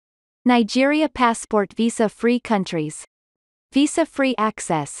Nigeria passport visa-free countries. Visa-free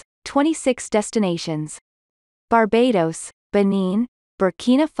access, 26 destinations. Barbados, Benin,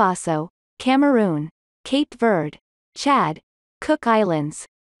 Burkina Faso, Cameroon, Cape Verde, Chad, Cook Islands,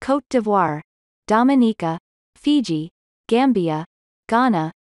 Côte d'Ivoire, Dominica, Fiji, Gambia,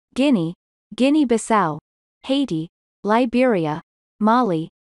 Ghana, Guinea, Guinea-Bissau, Haiti, Liberia, Mali,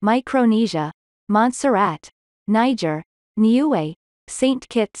 Micronesia, Montserrat, Niger, Niue, St.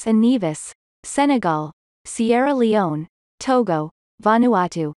 Kitts and Nevis, Senegal, Sierra Leone, Togo,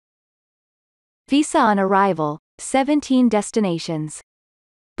 Vanuatu. Visa on arrival, 17 destinations.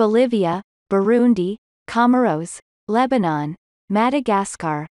 Bolivia, Burundi, Comoros, Lebanon,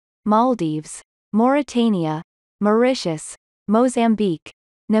 Madagascar, Maldives, Mauritania, Mauritius, Mozambique,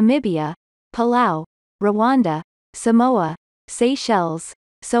 Namibia, Palau, Rwanda, Samoa, Seychelles,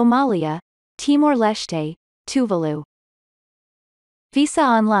 Somalia, Timor-Leste, Tuvalu. Visa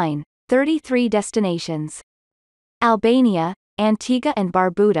online, 33 destinations. Albania, Antigua and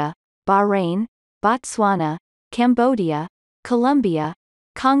Barbuda, Bahrain, Botswana, Cambodia, Colombia,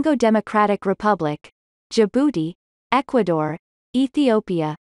 Congo Democratic Republic, Djibouti, Ecuador,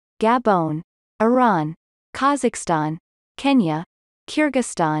 Ethiopia, Gabon, Iran, Kazakhstan, Kenya,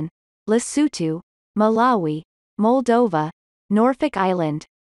 Kyrgyzstan, Lesotho, Malawi, Moldova, Norfolk Island,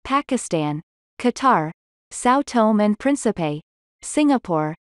 Pakistan, Qatar, São Tomé and Príncipe,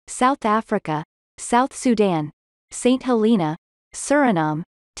 Singapore, South Africa, South Sudan, St. Helena, Suriname,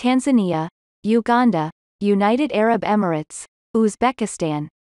 Tanzania, Uganda, United Arab Emirates, Uzbekistan,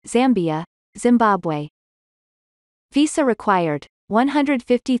 Zambia, Zimbabwe. Visa required,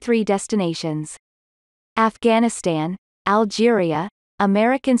 153 destinations. Afghanistan, Algeria,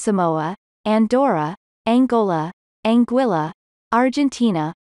 American Samoa, Andorra, Angola, Anguilla,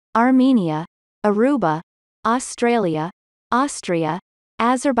 Argentina, Armenia, Aruba, Australia, Austria,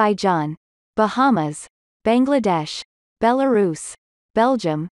 Azerbaijan, Bahamas, Bangladesh, Belarus,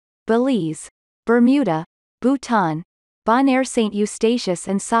 Belgium, Belize, Bermuda, Bhutan, Bonaire St. Eustatius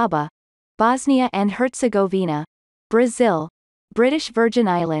and Saba, Bosnia and Herzegovina, Brazil, British Virgin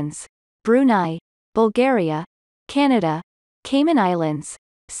Islands, Brunei, Bulgaria, Canada, Cayman Islands,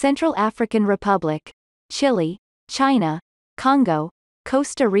 Central African Republic, Chile, China, Congo,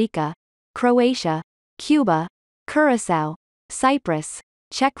 Costa Rica, Croatia, Cuba, Curaçao, Cyprus,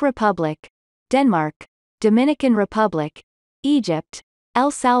 Czech Republic, Denmark, Dominican Republic, Egypt,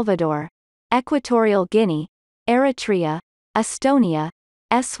 El Salvador, Equatorial Guinea, Eritrea, Estonia,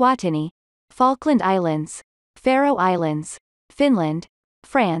 Eswatini, Falkland Islands, Faroe Islands, Finland,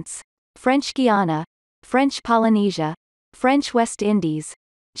 France, French Guiana, French Polynesia, French West Indies,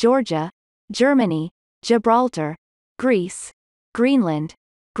 Georgia, Germany, Gibraltar, Greece, Greenland,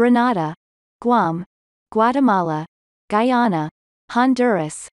 Grenada, Guam, Guatemala, Guyana,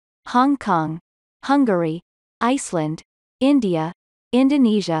 Honduras, Hong Kong, Hungary, Iceland, India,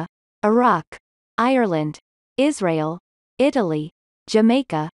 Indonesia, Iraq, Ireland, Israel, Italy,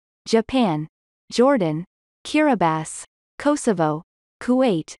 Jamaica, Japan, Jordan, Kiribati, Kosovo,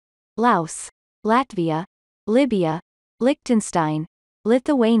 Kuwait, Laos, Latvia, Libya, Liechtenstein,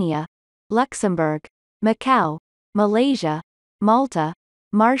 Lithuania, Luxembourg, Macau, Malaysia, Malta,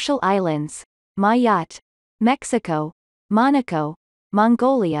 Marshall Islands, Mayotte, Mexico, Monaco,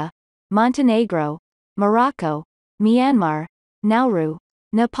 Mongolia, Montenegro, Morocco, Myanmar, Nauru,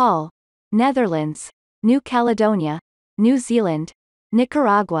 Nepal, Netherlands, New Caledonia, New Zealand,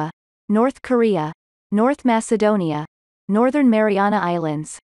 Nicaragua, North Korea, North Macedonia, Northern Mariana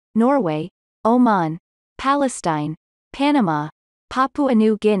Islands, Norway, Oman, Palestine, Panama, Papua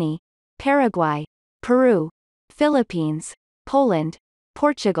New Guinea, Paraguay, Peru, Philippines, Poland,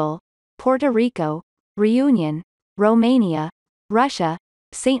 Portugal, Puerto Rico, Reunion, Romania, Russia,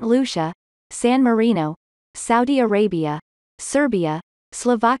 St. Lucia, San Marino, Saudi Arabia, Serbia,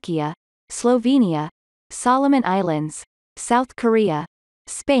 Slovakia, Slovenia, Solomon Islands, South Korea,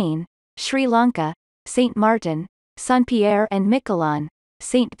 Spain, Sri Lanka, St. Martin, Saint-Pierre and Miquelon,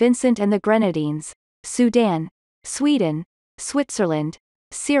 St. Vincent and the Grenadines, Sudan, Sweden, Switzerland,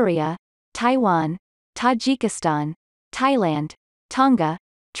 Syria, Taiwan, Tajikistan, Thailand, Tonga,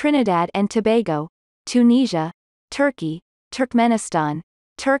 Trinidad and Tobago, Tunisia, Turkey, Turkmenistan,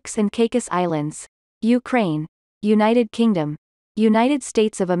 Turks and Caicos Islands, Ukraine, United Kingdom, United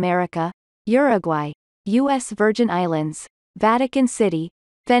States of America, Uruguay, U.S. Virgin Islands, Vatican City,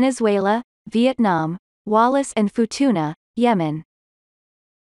 Venezuela, Vietnam, Wallis and Futuna, Yemen.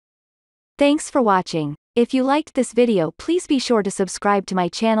 Thanks for watching. If you liked this video, please be sure to subscribe to my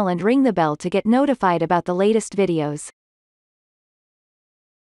channel and ring the bell to get notified about the latest videos.